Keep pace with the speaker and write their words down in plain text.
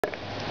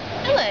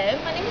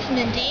Hello, my name is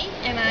Mindy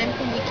and I'm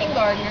from Weekend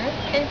Gardener,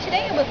 and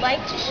today I would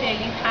like to show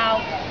you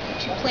how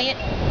to plant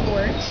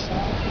gourds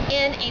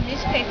in a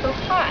newspaper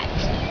pot.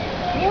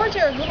 Gourds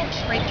are a little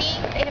tricky.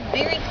 They have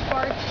very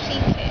hard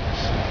seed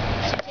coats.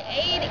 So to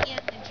aid in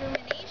the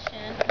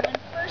germination, one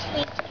first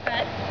needs to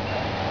cut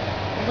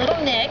a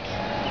little nick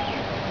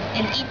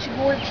in each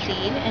gourd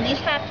seed, and these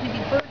happen to be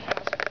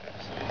birdhouse gourd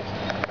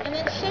seeds, and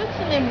then soak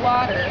them in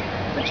water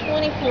for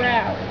 24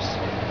 hours.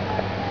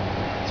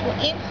 Will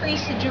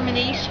increase the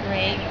germination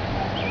rate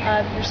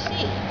of your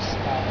seeds.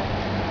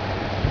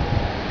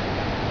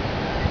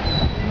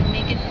 Let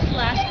me get this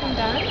last one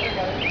done.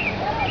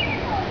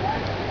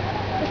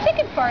 The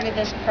second part of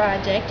this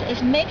project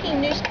is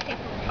making newspaper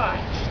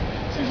pots.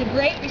 This is a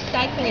great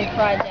recycling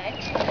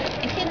project,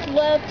 and kids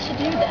love to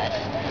do this.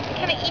 It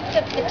kind of eats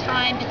up the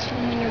time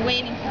between when you're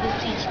waiting for the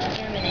seeds to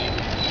germinate.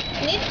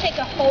 You need to take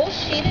a whole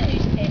sheet of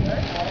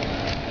newspaper,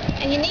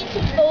 and you need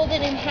to fold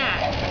it in half.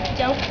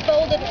 Don't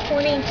fold it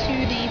according to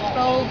the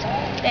fold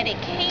that it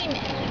came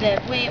in,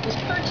 the way it was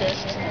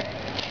purchased,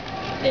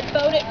 but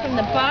fold it from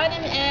the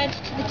bottom edge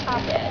to the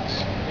top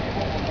edge.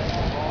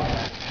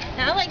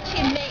 Now I like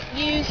to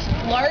use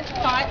large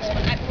pots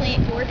when I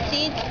plant gourd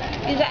seeds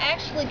because I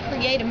actually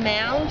create a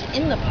mound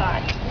in the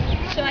pot.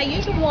 So I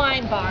use a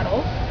wine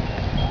bottle,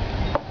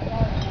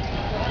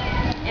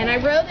 and I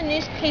roll the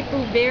newspaper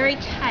very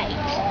tight.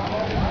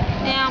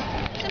 Now,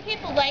 some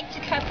people like to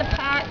cut the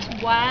pot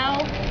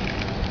while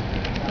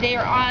they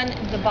are on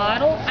the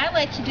bottle. I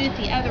like to do it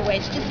the other way.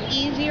 It's just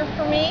easier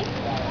for me.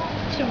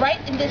 So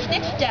right in this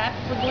next step,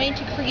 we're going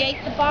to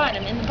create the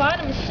bottom. And the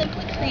bottom is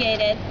simply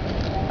created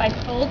by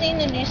folding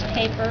the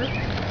newspaper,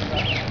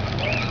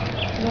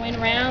 going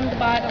around the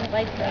bottom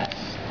like this.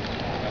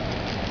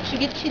 As you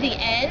get to the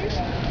end,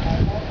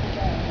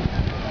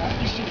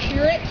 you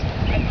secure it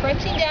by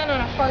pressing down on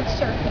a hard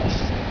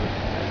surface.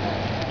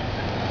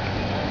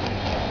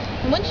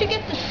 And once you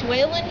get the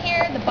swale in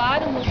here, the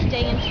bottom will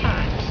stay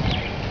intact.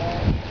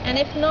 And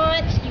if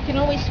not, you can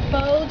always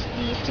fold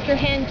the sticker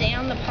hand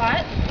down the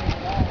pot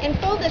and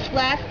fold this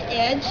last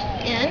edge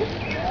in,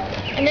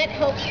 and that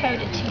helps hold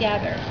it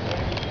together.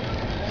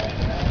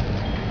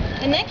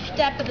 The next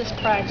step of this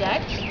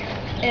project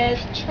is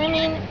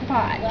trimming the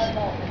pot.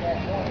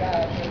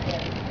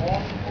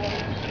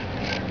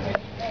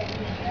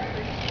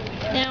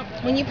 Now,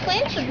 when you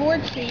plant your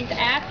gourd seeds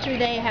after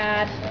they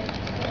have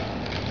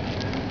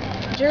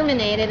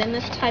germinated in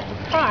this type of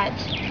pot,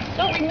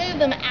 don't remove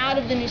them out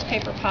of the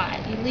newspaper pot.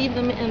 You leave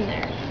them in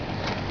there.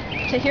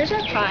 So here's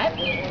our pot.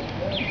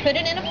 You put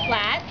it in a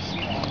flat.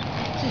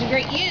 This is a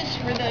great use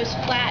for those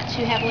flats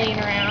you have laying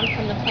around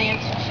from the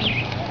plants that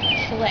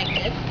you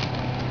selected.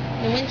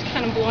 The wind's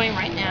kind of blowing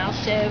right now,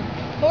 so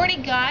I've already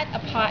got a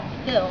pot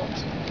filled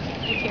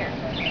right here.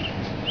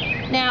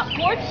 Now,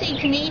 gourd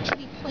seeds need to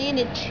be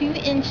planted 2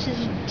 inches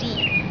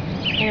deep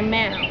in a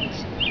mound.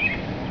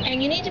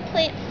 And you need to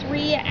plant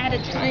 3 at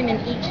a time in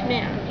each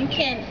mound. You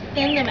can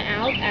thin them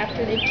out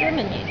after they've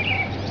germinated.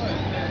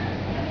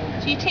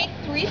 So you take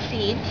 3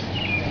 seeds,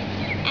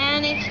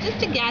 and it's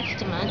just a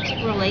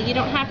guesstimate, really. You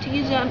don't have to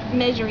use a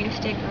measuring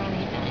stick or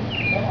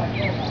anything.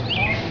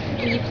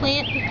 And you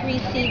plant the 3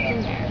 seeds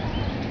in there.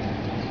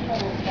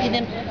 You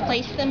then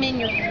place them in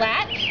your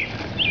flat.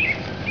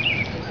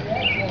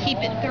 Keep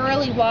it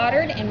thoroughly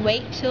watered and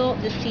wait till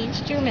the seeds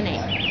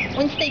germinate.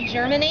 Once they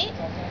germinate,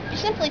 you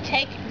simply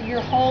take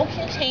your whole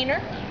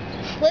container,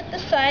 slit the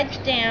sides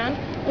down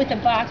with a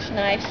box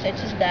knife such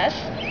as this,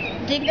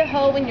 dig the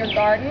hole in your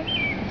garden,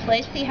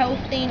 place the whole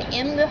thing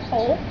in the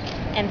hole,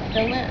 and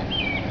fill in.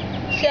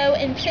 So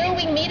until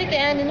we meet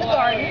again in the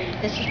garden,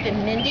 this has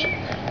been Mindy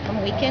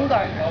from Weekend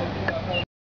Gardener.